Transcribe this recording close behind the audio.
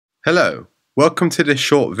Hello, welcome to this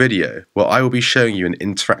short video where I will be showing you an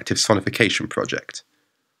interactive sonification project.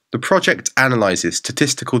 The project analyses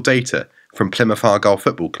statistical data from Plymouth Argyle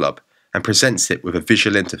Football Club and presents it with a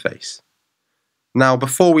visual interface. Now,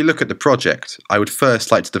 before we look at the project, I would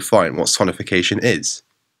first like to define what sonification is.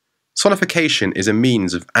 Sonification is a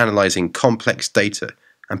means of analysing complex data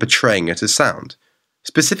and portraying it as sound,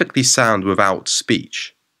 specifically sound without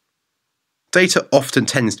speech. Data often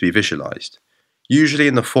tends to be visualised, usually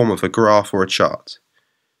in the form of a graph or a chart.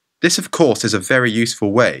 This, of course, is a very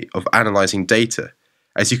useful way of analysing data,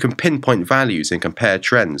 as you can pinpoint values and compare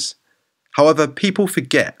trends. However, people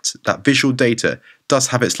forget that visual data does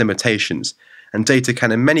have its limitations, and data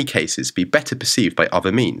can in many cases be better perceived by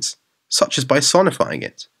other means, such as by sonifying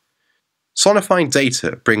it. Sonifying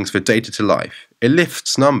data brings the data to life. It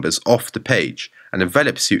lifts numbers off the page and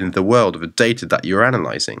envelops you in the world of the data that you're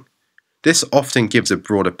analysing. This often gives a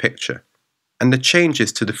broader picture, and the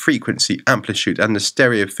changes to the frequency, amplitude and the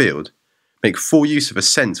stereo field make full use of a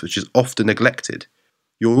sense which is often neglected,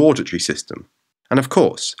 your auditory system. And of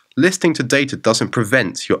course, listening to data doesn't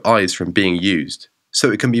prevent your eyes from being used,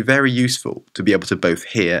 so it can be very useful to be able to both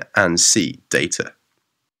hear and see data.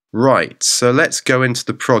 Right, so let's go into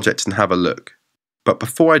the project and have a look. But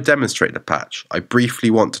before I demonstrate the patch, I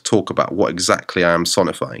briefly want to talk about what exactly I am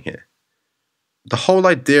sonifying here. The whole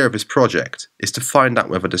idea of this project is to find out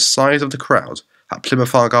whether the size of the crowd at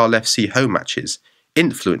Plymouth Argyle FC home matches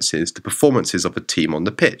influences the performances of a team on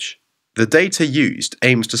the pitch. The data used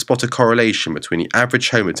aims to spot a correlation between the average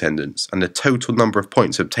home attendance and the total number of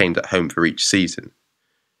points obtained at home for each season.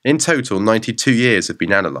 In total, 92 years have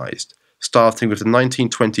been analysed, starting with the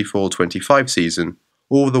 1924-25 season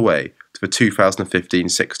all the way to the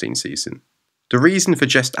 2015-16 season. The reason for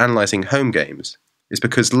just analysing home games is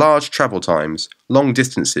because large travel times, long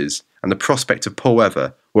distances, and the prospect of poor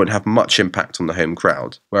weather won't have much impact on the home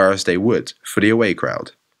crowd, whereas they would for the away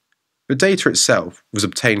crowd. The data itself was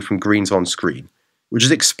obtained from Greens on Screen, which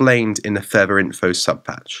is explained in the Further Info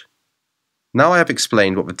subpatch. Now I have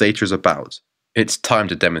explained what the data is about, it's time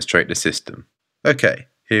to demonstrate the system. Okay,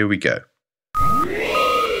 here we go.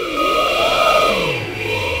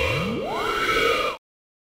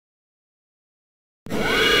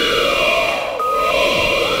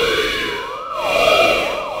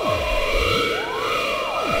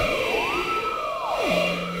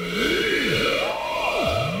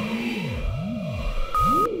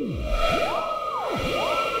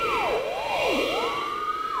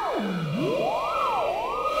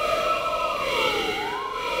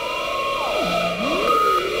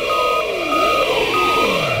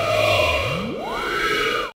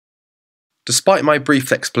 Despite my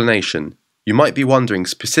brief explanation, you might be wondering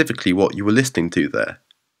specifically what you were listening to there.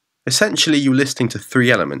 Essentially, you were listening to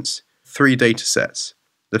three elements, three datasets.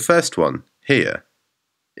 The first one, here,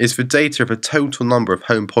 is the data of a total number of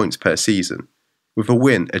home points per season, with a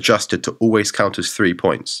win adjusted to always count as 3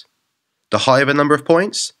 points. The higher the number of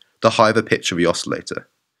points, the higher the pitch of the oscillator.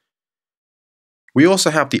 We also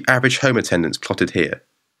have the average home attendance plotted here.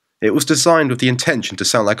 It was designed with the intention to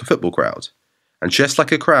sound like a football crowd. And just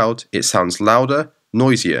like a crowd, it sounds louder,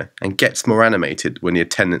 noisier, and gets more animated when the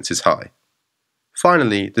attendance is high.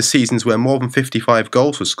 Finally, the seasons where more than 55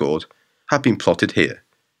 goals were scored have been plotted here.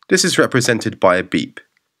 This is represented by a beep.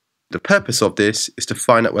 The purpose of this is to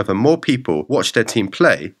find out whether more people watch their team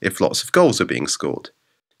play if lots of goals are being scored.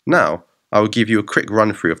 Now, I will give you a quick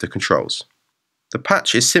run through of the controls. The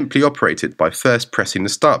patch is simply operated by first pressing the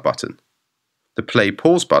start button. The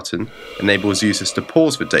play-pause button enables users to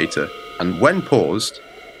pause the data, and when paused,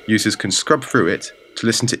 users can scrub through it to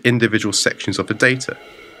listen to individual sections of the data.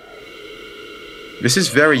 This is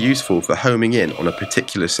very useful for homing in on a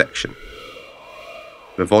particular section.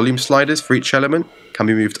 The volume sliders for each element can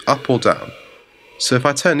be moved up or down, so if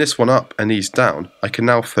I turn this one up and these down, I can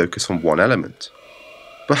now focus on one element.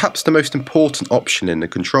 Perhaps the most important option in the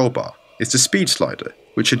control bar is the speed slider,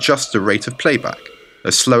 which adjusts the rate of playback.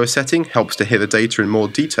 A slower setting helps to hear the data in more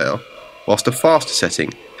detail, whilst a faster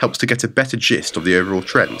setting helps to get a better gist of the overall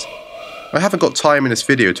trend. I haven't got time in this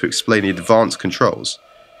video to explain the advanced controls.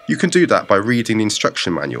 You can do that by reading the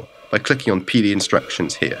instruction manual by clicking on PD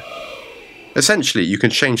instructions here. Essentially, you can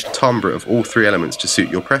change the timbre of all three elements to suit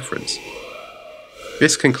your preference.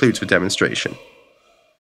 This concludes the demonstration.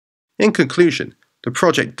 In conclusion, the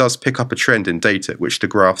project does pick up a trend in data which the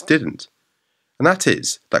graphs didn't. And that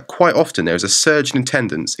is that quite often there is a surge in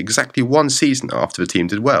attendance exactly one season after the team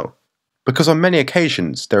did well. Because on many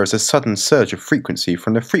occasions there is a sudden surge of frequency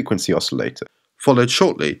from the frequency oscillator, followed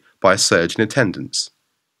shortly by a surge in attendance.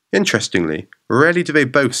 Interestingly, rarely do they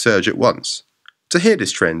both surge at once. To hear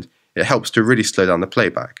this trend, it helps to really slow down the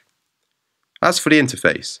playback. As for the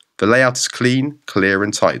interface, the layout is clean, clear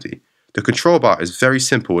and tidy. The control bar is very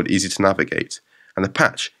simple and easy to navigate, and the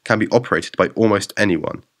patch can be operated by almost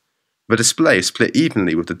anyone. The display is split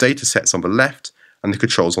evenly with the datasets on the left and the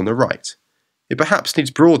controls on the right. It perhaps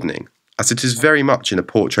needs broadening, as it is very much in a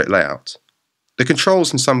portrait layout. The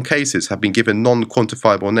controls in some cases have been given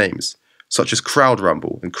non-quantifiable names, such as crowd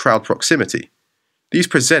rumble and crowd proximity. These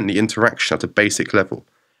present the interaction at a basic level,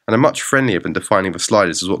 and are much friendlier than defining the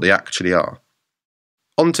sliders as what they actually are.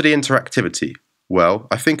 On to the interactivity. Well,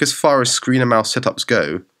 I think as far as screen and mouse setups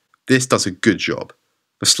go, this does a good job.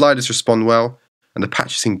 The sliders respond well, and the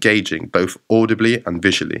patch is engaging both audibly and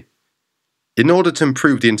visually. In order to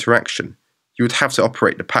improve the interaction, you would have to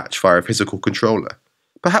operate the patch via a physical controller,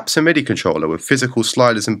 perhaps a MIDI controller with physical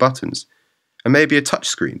sliders and buttons, and maybe a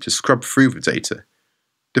touchscreen to scrub through the data.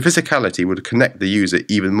 The physicality would connect the user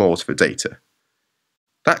even more to the data.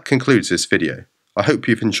 That concludes this video. I hope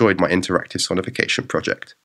you've enjoyed my interactive sonification project.